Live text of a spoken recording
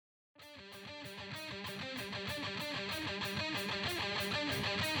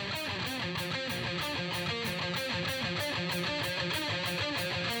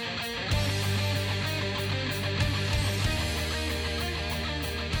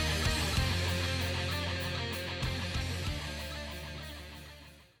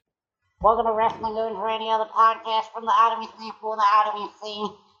Welcome to Wrestling Goons Radio, the podcast from the Item Scene for the Item Scene.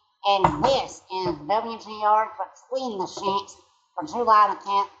 And this is WGR Between the Sheets for July the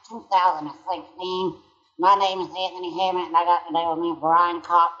 10th, 2016. My name is Anthony Hammond, and I got today with me Brian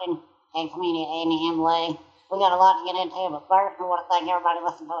Copton and comedian Andy Imlay. We got a lot to get into, but first, I want to thank everybody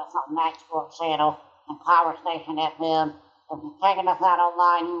listening to us on Max Sports Channel and Power Station FM. If you're checking us out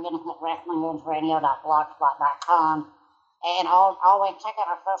online, you can get us at WrestlingGoonsRadio.blogspot.com. And always check out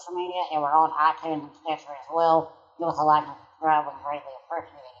our social media, and we're on iTunes and Stitcher as well. Give us a like and subscribe, we greatly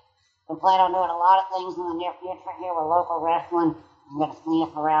appreciate it. We plan on doing a lot of things in the near future here with local wrestling. You're going to see us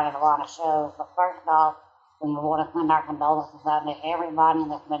around at a lot of shows. But first off, we want to send our condolences out to everybody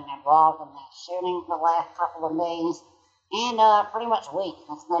that's been involved in these shootings the last couple of days. And pretty much weeks.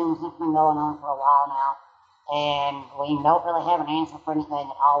 This thing has been going on for a while now. And we don't really have an answer for anything,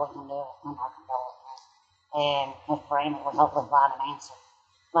 and all we can do is send our condolences. And his brain will hopefully find an answer.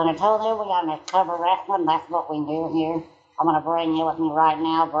 But until then, we got to cover wrestling. That's what we do here. I'm going to bring you with me right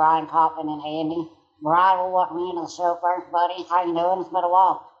now, Brian Copton and Andy. Brian, we'll welcome you into the show first, buddy. How you doing? It's been a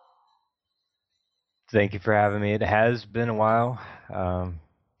while. Thank you for having me. It has been a while. I'm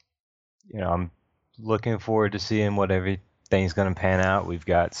looking forward to seeing what everything's going to pan out. We've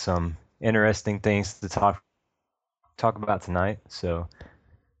got some interesting things to talk about tonight, so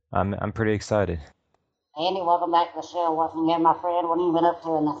I'm pretty excited. Andy, welcome back to the show once again, my friend. What have you been up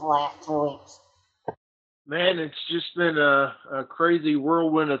to in this last 2 weeks? Man, it's just been a crazy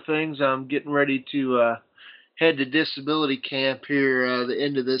whirlwind of things. I'm getting ready to head to disability camp here the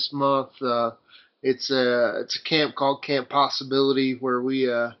end of this month. It's a camp called Camp Possibility where we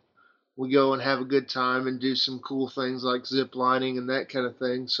go and have a good time and do some cool things like zip lining and that kind of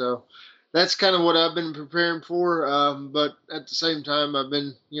thing. So that's kind of what I've been preparing for. But at the same time, I've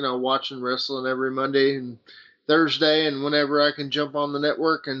been watching wrestling every Monday and Thursday, and whenever I can jump on the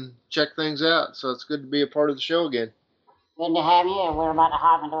network and check things out. So it's good to be a part of the show again. Good to have you, and we're about to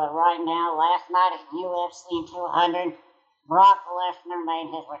hop into it right now. Last night at UFC 200, Brock Lesnar made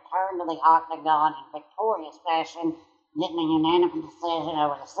his return to the octagon in victorious fashion, getting a unanimous decision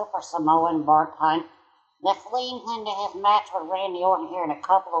over the Super Samoan Bart Hunt. This leads into his match with Randy Orton here in a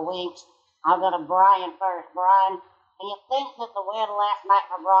couple of weeks. I'll go to Brian first. Brian, do you think that the win last night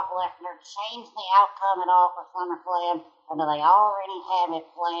for Brock Lesnar changed the outcome at all for SummerSlam, or do they already have it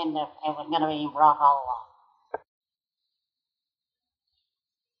planned that it was going to be Brock all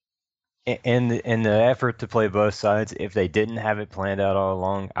along? In the effort to play both sides, if they didn't have it planned out all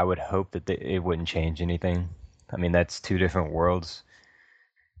along, I would hope that it wouldn't change anything. I mean, that's two different worlds.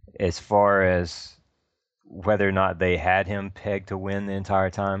 As far as whether or not they had him pegged to win the entire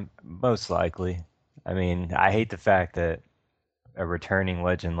time, most likely. I mean, I hate the fact that a returning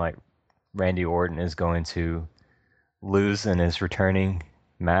legend like Randy Orton is going to lose in his returning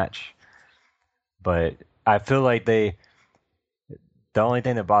match. But I feel like the only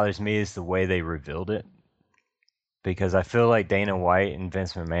thing that bothers me is the way they revealed it. Because I feel like Dana White and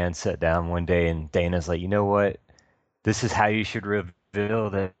Vince McMahon sat down one day and Dana's like, you know what? This is how you should reveal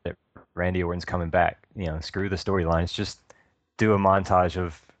that Randy Orton's coming back. Screw the storylines. Just do a montage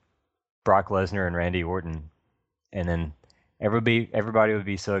of Brock Lesnar and Randy Orton. And then everybody would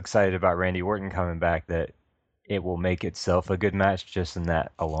be so excited about Randy Orton coming back that it will make itself a good match just in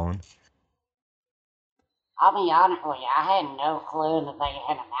that alone. I'll be honest with you, I had no clue that they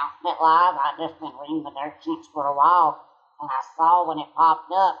had announced it live. I'd just been reading the dirt sheets for a while, and I saw when it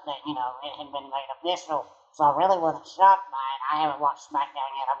popped up that, it had been made official. So I really wasn't shocked by it. I haven't watched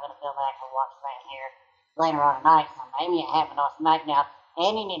SmackDown yet. I'm going to go back and watch that here later on tonight. So maybe it happened on SmackDown.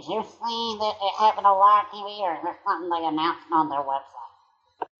 Andy, did you see that it happened on live TV, or is there something they announced on their website?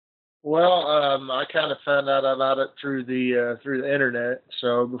 Well, I kind of found out about it through the internet.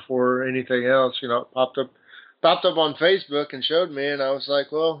 So before anything else, it popped up on Facebook and showed me, and I was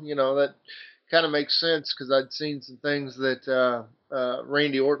like, well, that kind of makes sense because I'd seen some things that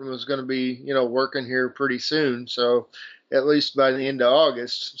Randy Orton was going to be, working here pretty soon. So at least by the end of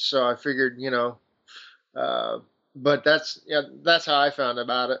August. So I figured, but that's how I found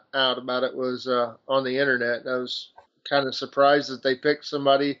out about it was on the internet. I was kind of surprised that they picked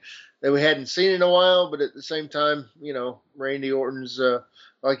somebody that we hadn't seen in a while, but at the same time, Randy Orton's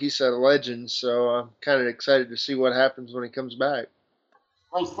like you said, a legend. So I'm kind of excited to see what happens when he comes back.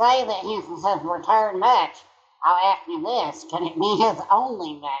 We say that he's his return match. I'll ask you this: can it be his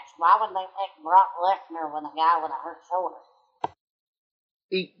only match? Why would they pick Brock Lesnar with a guy with a hurt shoulder?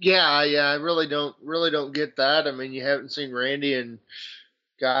 Yeah, I really don't get that. I mean, you haven't seen Randy, and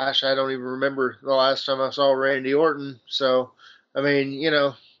gosh, I don't even remember the last time I saw Randy Orton. So, I mean,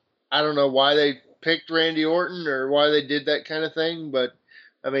 I don't know why they picked Randy Orton or why they did that kind of thing, but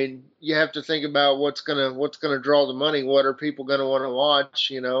I mean, you have to think about what's gonna draw the money. What are people gonna want to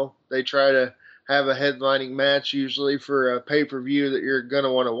watch? They try to have a headlining match usually for a pay per view that you're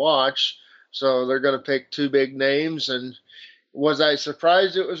gonna want to watch. So they're gonna pick two big names. And was I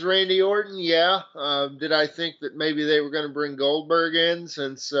surprised it was Randy Orton? Yeah. Did I think that maybe they were going to bring Goldberg in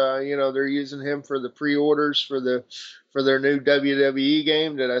since they're using him for the pre-orders for their new WWE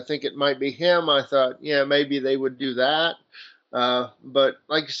game? Did I think it might be him? I thought, yeah, maybe they would do that. But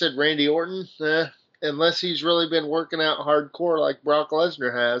like you said, Randy Orton, unless he's really been working out hardcore like Brock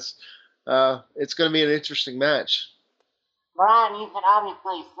Lesnar has, it's going to be an interesting match. Brian, you could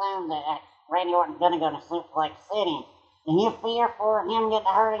obviously assume that Randy Orton's going to go to Suplex City. Do you fear for him getting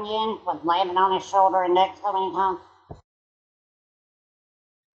hurt again with landing on his shoulder and neck so many times?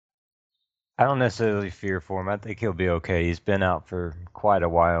 I don't necessarily fear for him. I think he'll be okay. He's been out for quite a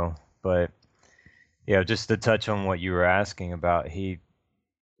while, but just to touch on what you were asking about,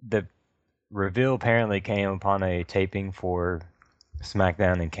 the reveal apparently came upon a taping for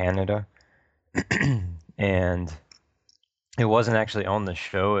SmackDown in Canada, and it wasn't actually on the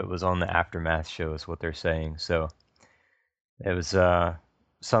show. It was on the Aftermath show, is what they're saying. So it was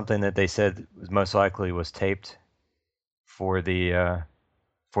something that they said was most likely was taped for the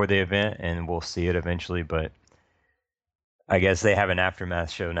event, and we'll see it eventually. But I guess they have an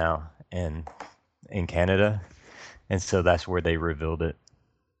Aftermath show now in Canada, and so that's where they revealed it.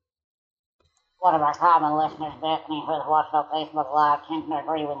 One of our common listeners, Bethany, who's watched on Facebook Live, tends to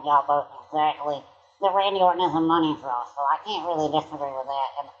agree with y'all both exactly that Randy Orton is a money draw, so I can't really disagree with that.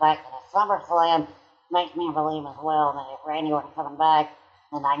 And the fact that it's SummerSlam makes me believe as well that if Randy Orton's coming back,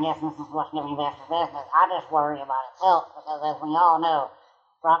 then I guess this is what's giving best for business. I just worry about his health because, as we all know,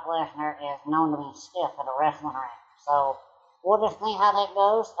 Brock Lesnar is known to be stiff at a wrestling ring. So we'll just see how that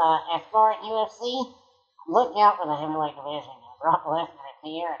goes. As far as UFC, look out for the heavyweight division. Brock Lesnar is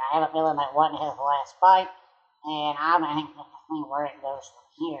here, and I have a feeling that wasn't his last fight, and I'm anxious to see where it goes from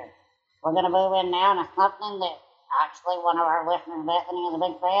here. We're going to move in now to something that actually one of our listeners, Bethany, is a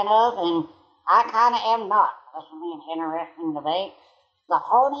big fan of, and I kind of am not. This will be an interesting debate. The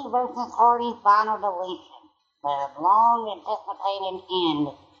Hardy versus Hardy final deletion, the long-anticipated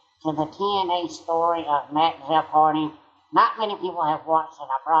end to the TNA story of Matt and Jeff Hardy. Not many people have watched it,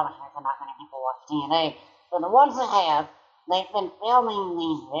 I promise you, not many people watch TNA, but the ones that have, they've been filming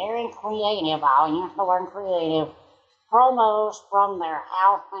these very creative, I'll use the word creative, promos from their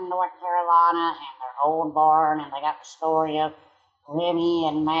house in North Carolina and their old barn, and they got the story of Remy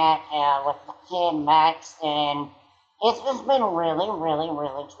and Matt with the kid Max, and it's just been really, really,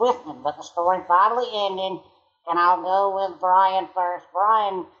 really twisted. But the story finally ended, and I'll go with Brian first.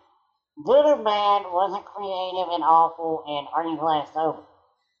 Brian, good or bad, was it creative and awful, and are you glad it's over?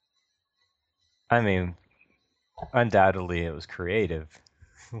 I mean, undoubtedly it was creative.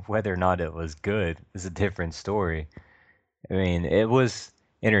 Whether or not it was good is a different story. I mean, it was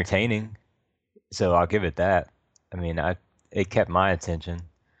entertaining, so I'll give it that. I mean, it kept my attention.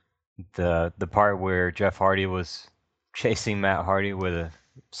 The part where Jeff Hardy was chasing Matt Hardy with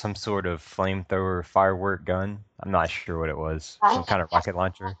some sort of flamethrower firework gun. I'm not sure what it was. Some kind of rocket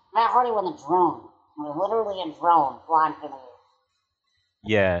launcher. Matt Hardy with a drone. It was literally a drone flying through the air.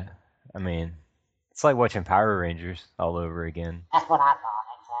 Yeah, I mean, it's like watching Power Rangers all over again. That's what I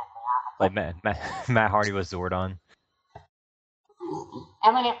thought, exactly. Like Matt Hardy was Zordon. I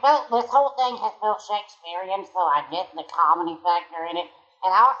mean, this whole thing has felt Shakespearean, so I get the comedy factor in it,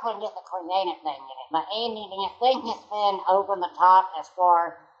 and I also get the creative thing in it. But Andy, do you think it's been over the top as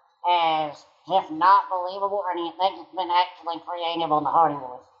far as just not believable, or do you think it's been actually creative on the Hardy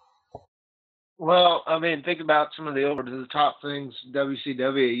Boys? Well, I mean, think about some of the over the top things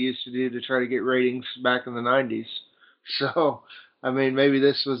WCW used to do to try to get ratings back in the 90s. So, I mean, maybe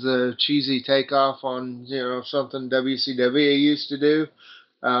this was a cheesy takeoff on, something WCW used to do.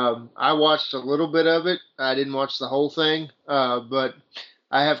 I watched a little bit of it. I didn't watch the whole thing, but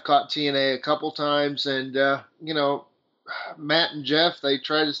I have caught TNA a couple times, and, Matt and Jeff, they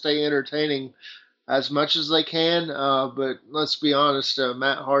try to stay entertaining as much as they can, but let's be honest,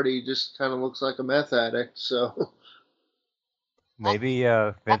 Matt Hardy just kind of looks like a meth addict, so. Maybe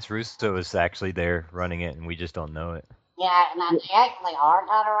Vince Russo is actually there running it, and we just don't know it. Yeah, and they actually are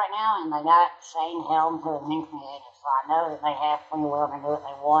title right now, and they got Shane Helms, who is new creative, so I know that they have free will to do what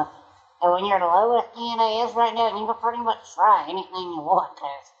they want. And when you're the lowest TNA is right now, you can pretty much try anything you want,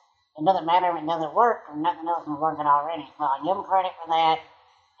 because it doesn't matter if it doesn't work, or nothing else is working already. So I give them credit for that.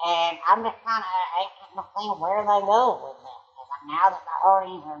 And I'm just kind of anxious to see where they go with this. Because now that the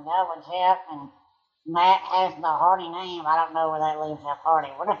Hardys are done with Jeff and Matt has the Hardy name, I don't know where that leaves Jeff Hardy.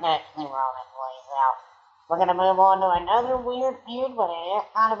 We're just going to see where all that plays out. We're going to move on to another weird feud, but it has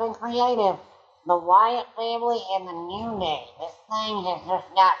kind of been creative. The Wyatt family and the New Day. This thing has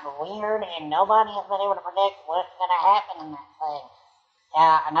just gotten weird, and nobody has been able to predict what's going to happen in that thing.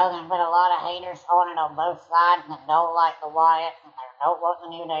 I know there's been a lot of haters on it on both sides that don't like the Wyatt, and they don't want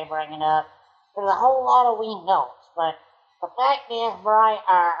the New Day bringing up. There's a whole lot of we don'ts, but the fact is, Brian,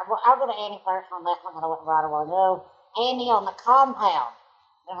 I'll go to Andy first on this one because I went right a while ago. Andy, on the compound,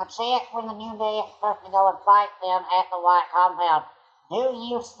 there's a chance when the New Day is supposed to go and fight them at the White compound. Do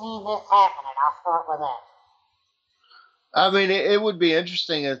you see this happening? I'll start with that. I mean, it would be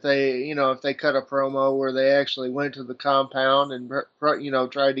interesting if they cut a promo where they actually went to the compound and,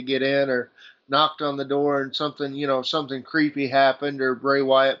 tried to get in or knocked on the door and something creepy happened or Bray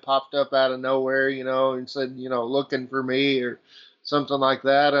Wyatt popped up out of nowhere, and said, looking for me or something like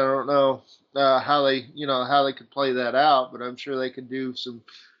that. I don't know how they could play that out, but I'm sure they could do some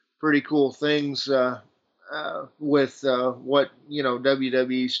pretty cool things with what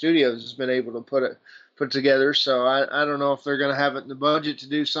WWE Studios has been able to put together. So I don't know if they're going to have it in the budget to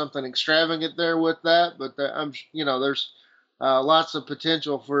do something extravagant there with that, but there's lots of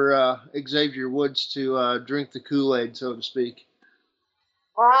potential for Xavier Woods to drink the Kool-Aid, so to speak.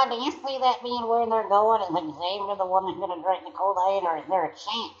 Brian, do you see that being where they're going? Is Xavier the one that's going to drink the Kool-Aid, or is there a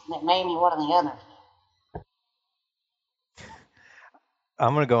chance that maybe one of the others?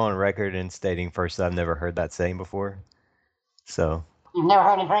 I'm gonna go on record in stating first that I've never heard that saying before. So You've never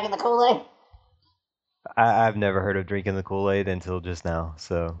heard him drinking the Kool-Aid? I've never heard of drinking the Kool-Aid until just now.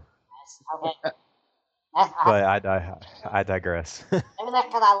 So, Okay. but I digress. Maybe that's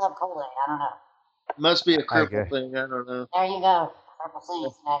because I love Kool-Aid. I don't know. Must be a cripple Okay. thing. I don't know. There you go. Purple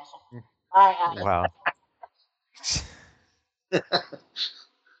Saints in action. All right. Wow.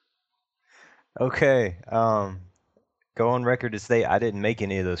 Okay. Go on record to say I didn't make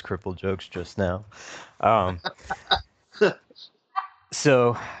any of those crippled jokes just now.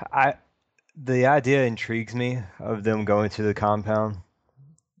 So the idea intrigues me of them going to the compound,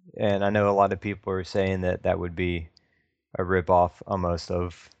 and I know a lot of people are saying that that would be a ripoff almost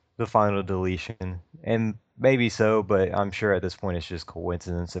of the final deletion, and maybe so, but I'm sure at this point it's just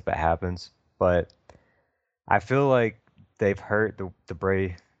coincidence if it happens. But I feel like they've hurt the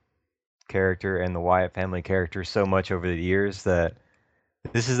Bray character and the Wyatt family character so much over the years that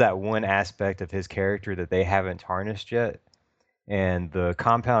this is that one aspect of his character that they haven't tarnished yet, and the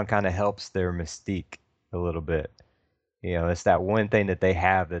compound kind of helps their mystique a little bit. It's that one thing that they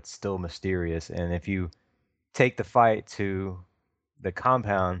have that's still mysterious, and if you take the fight to the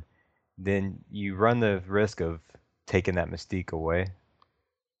compound, then you run the risk of taking that mystique away.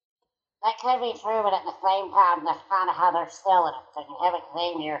 That could be true, but at the same time, that's kind of how they're selling it. So you have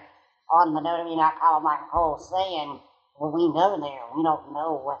Xavier on the WWE.com Michael Cole saying, well, we know there. We don't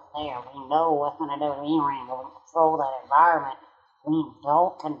know what's there. We know what's in the WWE ring, but we control that environment. We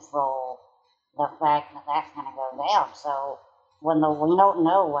don't control the fact that that's going to go down. So we don't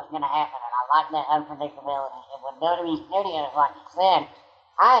know what's going to happen, and I like that unpredictability. And with WWE Studios, like you said,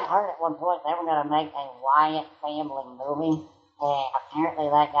 I had heard at one point they were going to make a Wyatt family movie, and apparently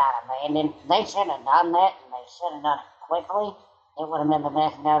that got abandoned. They should have done that, and they should have done it quickly. It would have been the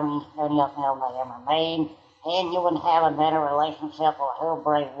best WWE Studio film they ever made, and you would have a better relationship with who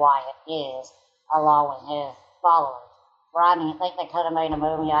Bray Wyatt is, along with his followers. Brian, do you think they could have made a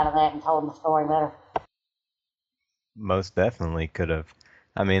movie out of that and told the story better? Most definitely could have.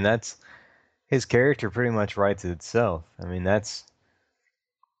 I mean, that's his character pretty much writes itself. I mean, that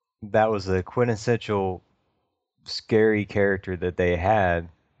was a quintessential scary character that they had.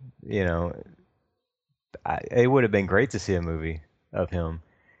 It would have been great to see a movie of him.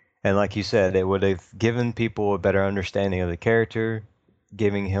 And like you said, it would have given people a better understanding of the character,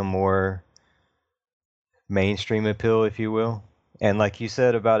 giving him more mainstream appeal, if you will. And like you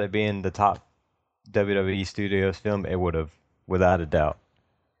said about it being the top WWE Studios film, it would have, without a doubt,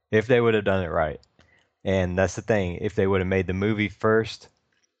 if they would have done it right. And that's the thing. If they would have made the movie first,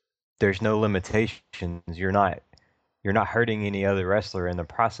 there's no limitations. You're not hurting any other wrestler in the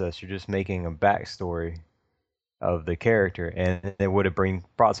process. You're just making a backstory of the character, and it would have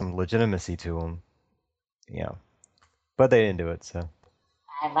brought some legitimacy to him. But they didn't do it, so.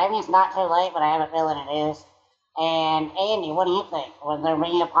 Maybe it's not too late, but I have a feeling it is. And Andy, what do you think? Would there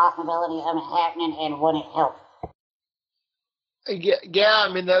be a possibility of it happening, and would it help? Yeah, I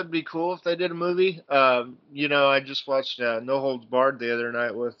mean that would be cool if they did a movie. I just watched No Holds Barred the other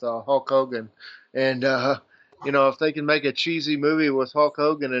night with Hulk Hogan, and if they can make a cheesy movie with Hulk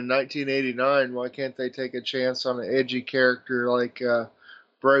Hogan in 1989, why can't they take a chance on an edgy character like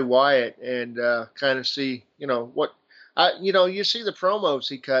Bray Wyatt and kind of see, what You see the promos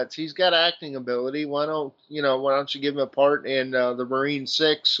he cuts. He's got acting ability. Why don't you give him a part in the Marine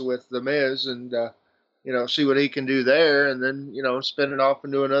Six with the Miz and see what he can do there, and then spin it off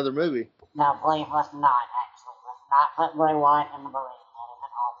into another movie. No, please, let's not, actually. Let's not put Bray Wyatt in the Marine. That is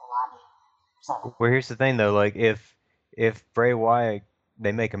an awful idea. So, Well, here's the thing though, like if Bray Wyatt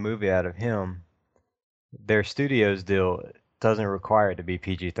they make a movie out of him, their studio's deal doesn't require it to be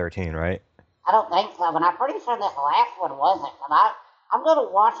PG-13, right? I don't think so, but I'm pretty sure this last one wasn't. But I'm going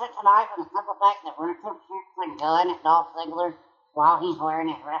to watch it tonight for the simple fact that Russo shoots a gun at Dolph Ziggler while he's wearing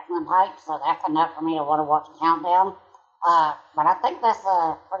his wrestling tights, so that's enough for me to want to watch the countdown. But I think that's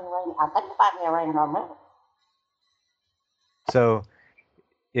a pretty rated. I think it might be a rated R movie. So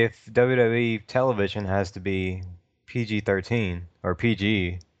if WWE television has to be PG-13 or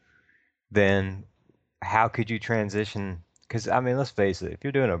PG, then how could you transition? Because I mean, let's face it, if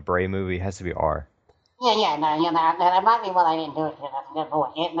you're doing a Bray movie, it has to be R. Yeah, no, that might be why they didn't do it. That's a good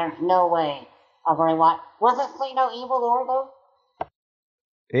point. There's no way a Bray Wyatt was it See No Evil or though?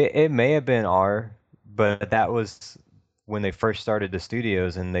 It may have been R, but that was when they first started the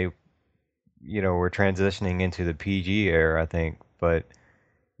studios and they, were transitioning into the PG era, I think. But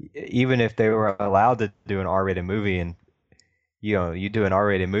even if they were allowed to do an R-rated movie and, you do an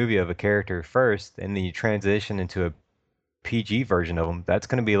R-rated movie of a character first and then you transition into a PG version of them, that's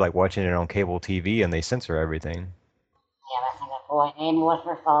going to be like watching it on cable TV and they censor everything. Yeah, that's a good point. Andy, what's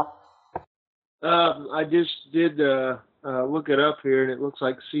your thought? I just did look it up here, and it looks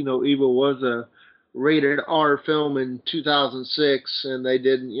like See No Evil was a rated R film in 2006, and they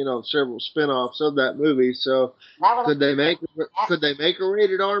did several spin-offs of that movie. So could they make a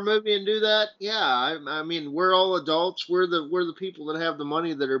rated R movie and do that? Yeah, I mean we're all adults. We're the people that have the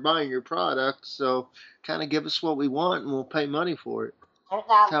money that are buying your product. So kind of give us what we want, and we'll pay money for it.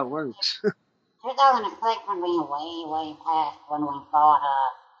 That's how it works. 2006 would be way past when we thought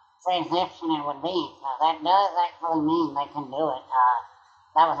transitioning would be. So that does actually mean they can do it.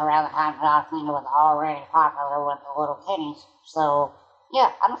 That was around the time John Cena was already popular with the little kiddies. So,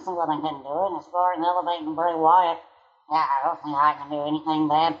 yeah, I don't see why they couldn't do it. And as far as elevating Bray Wyatt, yeah, I don't think I can do anything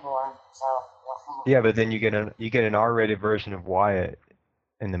bad for him. So, we'll see. Yeah, but then you get an R-rated version of Wyatt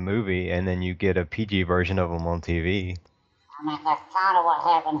in the movie, and then you get a PG version of him on TV. I mean, that's kind of what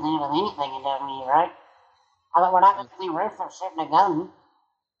happens with anything in WWE, right? I mean, we're not going to see Russo shooting a gun.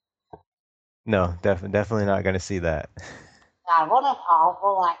 No, definitely not going to see that. God, what an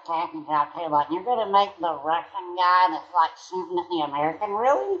awful, casting job, too. Like, you're going to make the Russian guy that's, shooting at the American,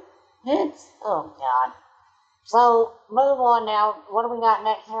 really? Oh, God. So, move on now. What do we got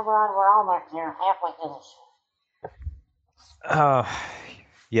next here, Brian? We're almost here, halfway through this shit.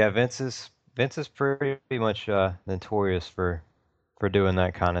 Yeah, Vince is pretty much notorious for doing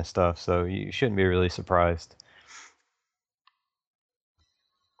that kind of stuff, so you shouldn't be really surprised.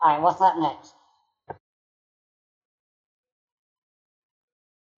 All right, what's up next?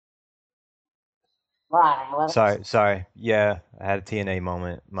 Right. Sorry. Yeah, I had a TNA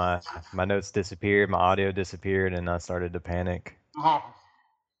moment. My notes disappeared, my audio disappeared, and I started to panic. It happens.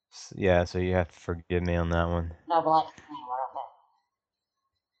 Yeah, so you have to forgive me on that one. No blame.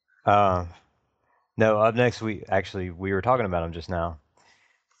 We're okay. No, up next we were talking about him just now.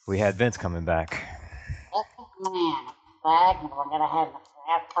 We had Vince coming back. Man, back, and we're gonna have the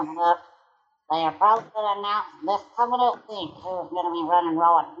draft coming up. They are probably gonna announce this coming up week who's gonna be running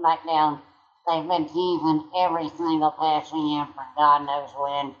Raw and SmackDown. They've been teasing every single past GM for God knows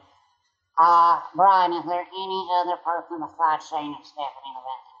when. Brian, is there any other person besides Shane and Stephanie that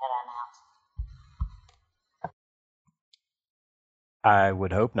they could announce? I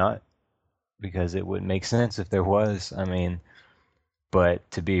would hope not, because it would make sense if there was. I mean, but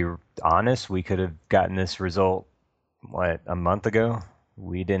to be honest, we could have gotten this result, a month ago?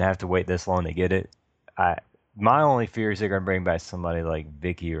 We didn't have to wait this long to get it. My only fear is they're going to bring back somebody like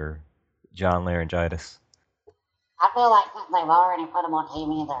Vicky or John Laryngitis. I feel like since they've already put them on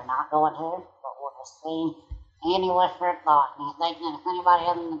TV, they're not going to, but we'll just see. Andy, what's your thought? Do you think that it's anybody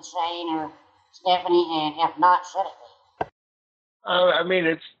other than Shane or Stephanie, and if not, should it be? I mean,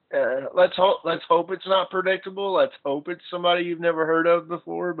 it's let's hope it's not predictable. Let's hope it's somebody you've never heard of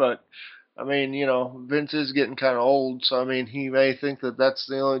before. But I mean, Vince is getting kind of old, so I mean, he may think that that's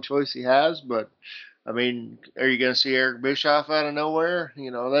the only choice he has. But I mean, are you going to see Eric Bischoff out of nowhere?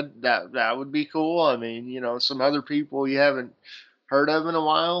 That would be cool. I mean, some other people you haven't heard of in a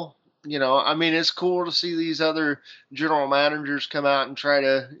while. I mean, it's cool to see these other general managers come out and try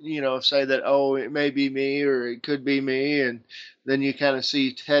to, say that, oh, it may be me or it could be me. And then you kind of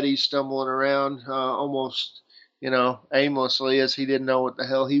see Teddy stumbling around almost, aimlessly as he didn't know what the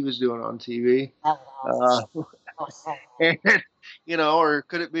hell he was doing on TV. And, or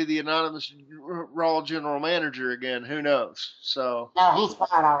could it be the anonymous Raw general manager again? Who knows? So No, he's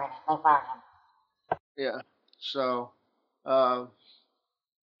fired already. They fired him. yeah. So uh,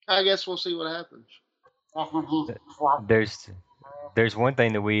 I guess we'll see what happens. That's when he swapped. There's one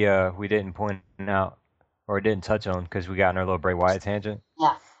thing that we didn't point out or didn't touch on because we got in our little Bray Wyatt tangent.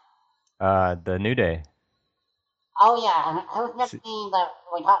 Yeah. The New Day. Oh, yeah. And who's going to be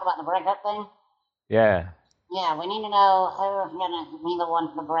we talked about the breakup thing? Yeah. Yeah, we need to know who's going to be the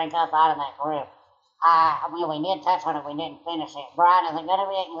one to break up out of that group. We did touch on it. We didn't finish it. Brian, is it going to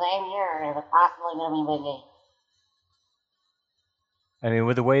be Xavier or is it possibly going to be Big E? I mean,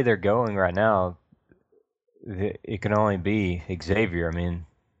 with the way they're going right now, it can only be Xavier. I mean,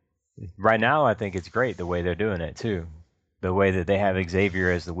 right now I think it's great the way they're doing it too. The way that they have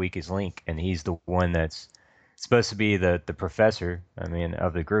Xavier as the weakest link, and he's the one that's supposed to be the professor. I mean,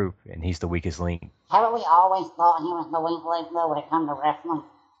 of the group, and he's the weakest link. Haven't we always thought he was the weak link though when it comes to wrestling?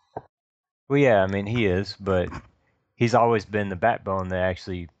 Well, yeah, I mean he is, but he's always been the backbone that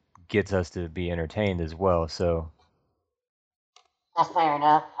actually gets us to be entertained as well. So That's fair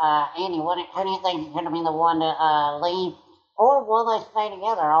enough. Andy, who do you think is going to be the one to leave, or will they stay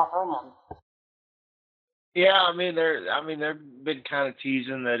together, all three of them? Yeah, they've been kind of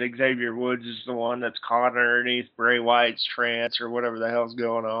teasing that Xavier Woods is the one that's caught underneath Bray Wyatt's trance or whatever the hell's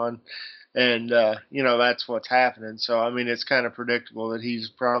going on, and that's what's happening. So I mean, it's kind of predictable that he's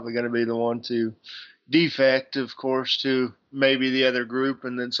probably going to be the one to defect, of course, to maybe the other group,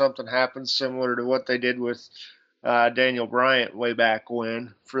 and then something happens similar to what they did with Daniel Bryant way back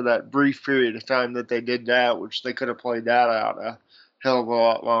when, for that brief period of time that they did that, which they could have played that out a hell of a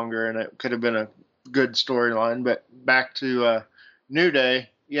lot longer, and it could have been a good storyline. But back to New Day,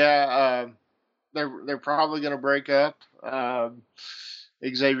 yeah, they're probably going to break up.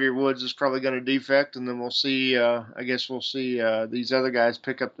 Xavier Woods is probably going to defect, and then we'll see. I guess we'll see these other guys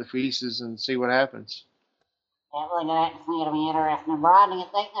pick up the pieces and see what happens. Yeah, really going to be interesting. Brian, do you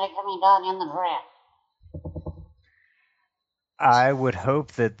think that it can be done in the draft? I would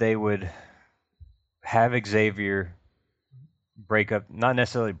hope that they would have Xavier break up, not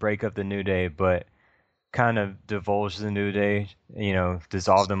necessarily break up the New Day, but kind of divulge the New Day,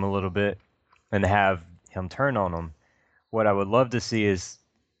 dissolve them a little bit, and have him turn on them. What I would love to see is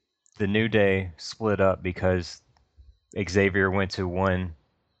the New Day split up because Xavier went to one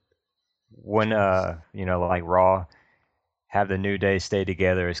like Raw, have the New Day stay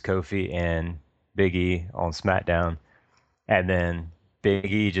together as Kofi and Big E on SmackDown, and then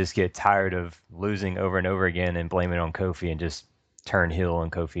Big E just get tired of losing over and over again and blame it on Kofi and just turn heel on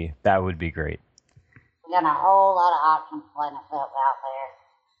Kofi. That would be great. We got a whole lot of options playing themselves out there.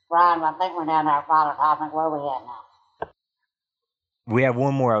 Brian, I think we're down to our final topic. Where are we at now? We have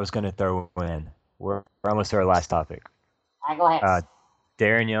one more I was going to throw in. We're almost to our last topic. All right, go ahead.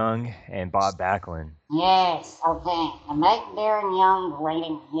 Darren Young and Bob Backlund. Yes, okay. The Make Darren Young Great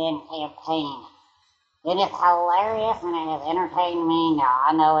Again campaign. It is hilarious and it has entertained me. Now,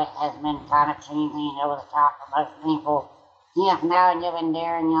 I know it has been kind of cheesy and over the top for most people. He has now given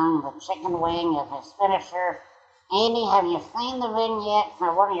Darren Young the chicken wing as his finisher. Andy, have you seen the vignette?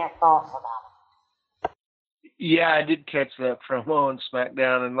 Or what are your thoughts about it? Yeah, I did catch that promo on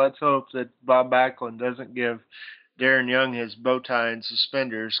SmackDown, and let's hope that Bob Backlund doesn't give Darren Young his bow tie and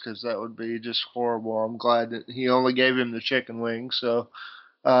suspenders, because that would be just horrible. I'm glad that he only gave him the chicken wing, so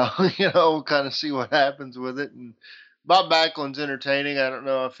we'll kind of see what happens with it. And Bob Backlund's entertaining. I don't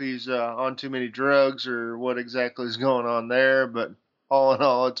know if he's on too many drugs or what exactly is going on there, but all in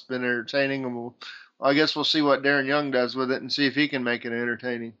all, it's been entertaining. And I guess we'll see what Darren Young does with it and see if he can make it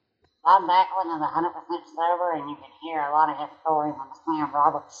entertaining. Bob Backlund is 100% sober, and you can hear a lot of his stories on the Sam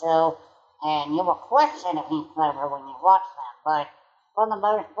Roberts show, and you will question if he's sober when you watch them. But for the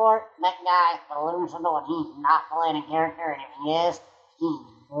most part, that guy is delusional, and he's not playing a character, and if he is, he's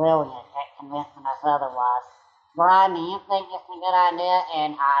brilliant at convincing us otherwise. Brian, do you think it's a good idea?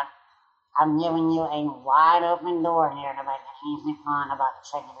 And I'm giving you a wide open door here to make an easy pun about the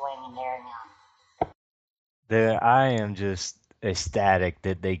chicken wing and Darren Young. I am just ecstatic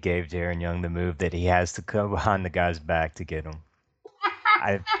that they gave Darren Young the move that he has to go behind the guy's back to get him.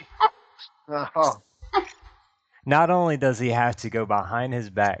 Not only does he have to go behind his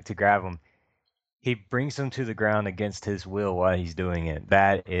back to grab him, he brings him to the ground against his will while he's doing it.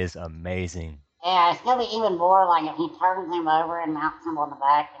 That is amazing. Yeah, it's going to be even more like if he turns him over and mounts him on the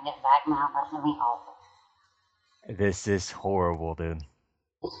back and gets back mount. That's going to be awful. This is horrible, dude.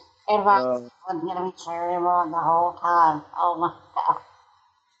 And was going to be cheering on the whole time. Oh my god.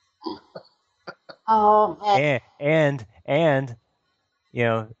 Oh, man. And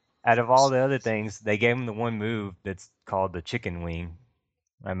out of all the other things, they gave him the one move that's called the chicken wing.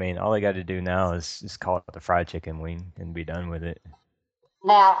 I mean, all they got to do now is just call it the fried chicken wing and be done with it.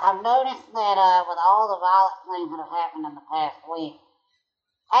 Now, I've noticed that with all the violent things that have happened in the past week,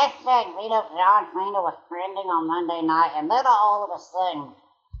 hashtag beat up John Cena was trending on Monday night, and then all of a sudden,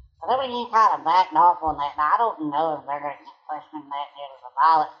 WWE kind of backed off on that. Now, I don't know if they're going to keep pushing that due to the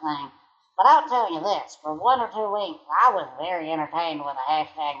violent thing, but I'll tell you this, for 1 or 2 weeks, I was very entertained with the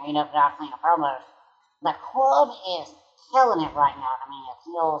hashtag beat up John Cena promos. The club is killing it right now. I mean, it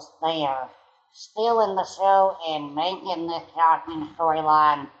feels they are still in the show and making this John Cena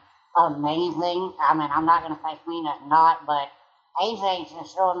storyline amazing. I mean, I'm not going to say Cena's not, but AJ's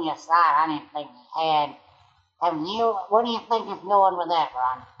just showing me a side I didn't think he had. Have you? What do you think is going with that,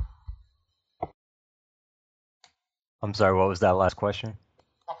 Ron? I'm sorry, what was that last question?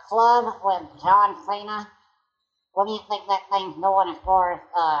 The club with John Cena. What do you think that thing's going as far as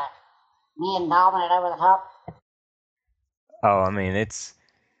being dominant over the top? Oh, I mean, it's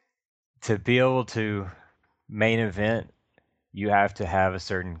to be able to main event, you have to have a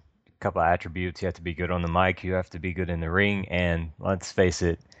certain couple of attributes. You have to be good on the mic, you have to be good in the ring, and let's face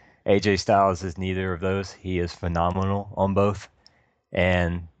it, AJ Styles is neither of those. He is phenomenal on both.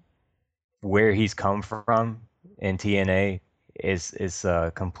 And where he's come from in TNA is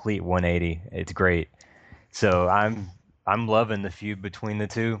a complete 180. It's great. So I'm loving the feud between the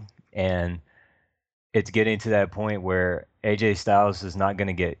two, and it's getting to that point where AJ Styles is not going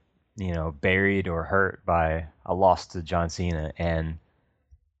to get, buried or hurt by a loss to John Cena. And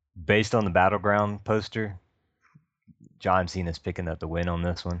based on the Battleground poster, John Cena's picking up the win on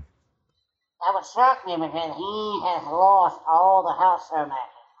this one. That would shock me because he has lost all the house show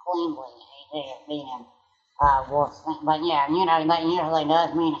matches cleanly. AJ has beaten Wolf. But yeah, that usually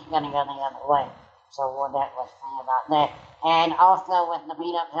does mean it's going to go the other way. So we'll definitely see about that. And also with the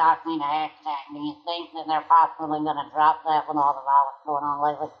beat up John Cena hashtag, do you think that they're possibly going to drop that with all the violence going on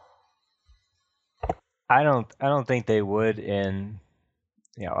lately? I don't think they would, and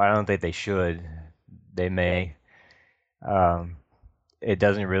I don't think they should. They may. Um, it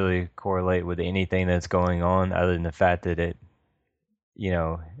doesn't really correlate with anything that's going on other than the fact that it,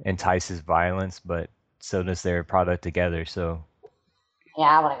 entices violence, but so does their product together. So Yeah,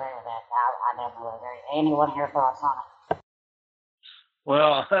 I would agree with that. I definitely would agree. Andy, what are your thoughts on it?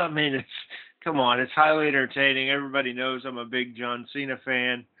 Well, I mean, come on, it's highly entertaining. Everybody knows I'm a big John Cena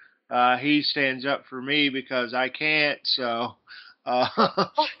fan. He stands up for me because I can't. So,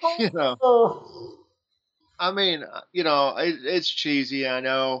 you know, I mean, it's cheesy. I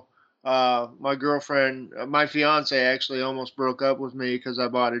know. My girlfriend, my fiance, actually almost broke up with me because I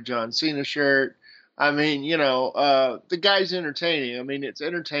bought a John Cena shirt. I mean, the guy's entertaining. I mean, it's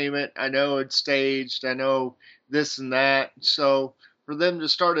entertainment. I know it's staged. I know this and that. So for them to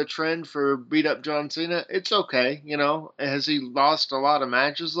start a trend for beat up John Cena, it's okay. Has he lost a lot of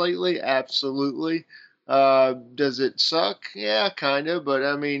matches lately? Absolutely. Does it suck? Yeah, kind of. But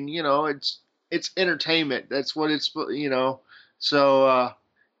I mean, it's entertainment. That's what it's. So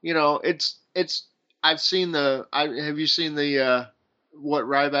it's. I've seen the. Have you seen the what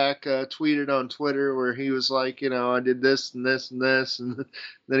Ryback tweeted on Twitter where he was like, I did this and this and this, and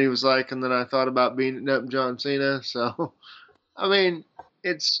then he was like, and then I thought about beating up John Cena. So I mean,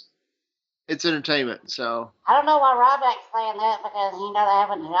 it's it's entertainment. So I don't know why Ryback's saying that because they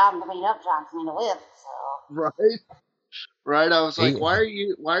haven't job to beat up John Cena with. So right. Right, I was like, he why are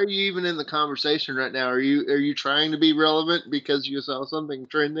you even in the conversation right now? Are you trying to be relevant because you saw something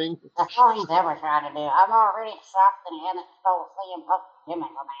trending? that's all he's ever trying to do. I'm already shocked that he hasn't stole CM Punk's gimmick.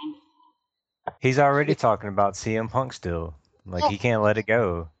 I mean, he's already talking about CM Punk still. Like yeah, he can't let it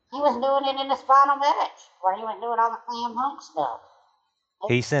go. he was doing it in the final match where he was doing all the CM Punk stuff.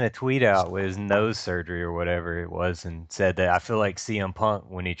 He sent a tweet out with his nose surgery or whatever it was and said that I feel like CM Punk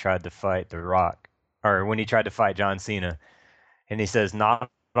when he tried to fight The Rock or when he tried to fight John Cena. And he says not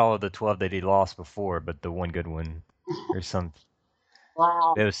all of the 12 that he lost before, but the one good one or some.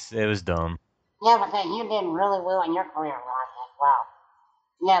 Wow. It was dumb. Yeah, because you did really well in your career like that. Wow.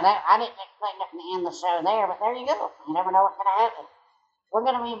 Yeah, I didn't expect nothing to end the show there, but there you go. You never know what's going to happen. We're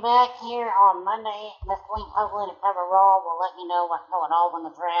going to be back here on Monday this week, hopefully, to cover Raw. We'll let you know what's going on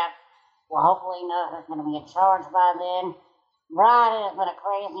with the draft. We'll hopefully know who's going to be in charge by then. Brian, it has been a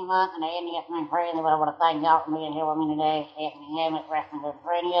crazy month, and Andy has been crazy, but I want to thank y'all for being here with me today. Anthony Hammett, Wrestling News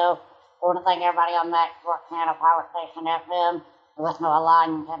Radio. I want to thank everybody on Max Sports Channel, Power Station FM. You listen to a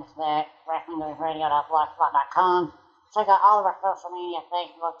line, you can catch us at WrestlingNewsRadio.blogspot.com. Check out all of our social media,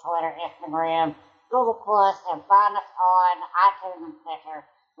 Facebook, Twitter, Instagram, Google Plus, and find us on iTunes and Stitcher.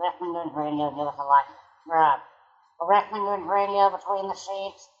 Wrestling News Radio. Give us a like and subscribe. For Wrestling News Radio Between the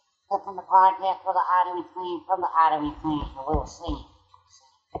Sheets, from the podcast for the item clean, from the item clean, and we'll see.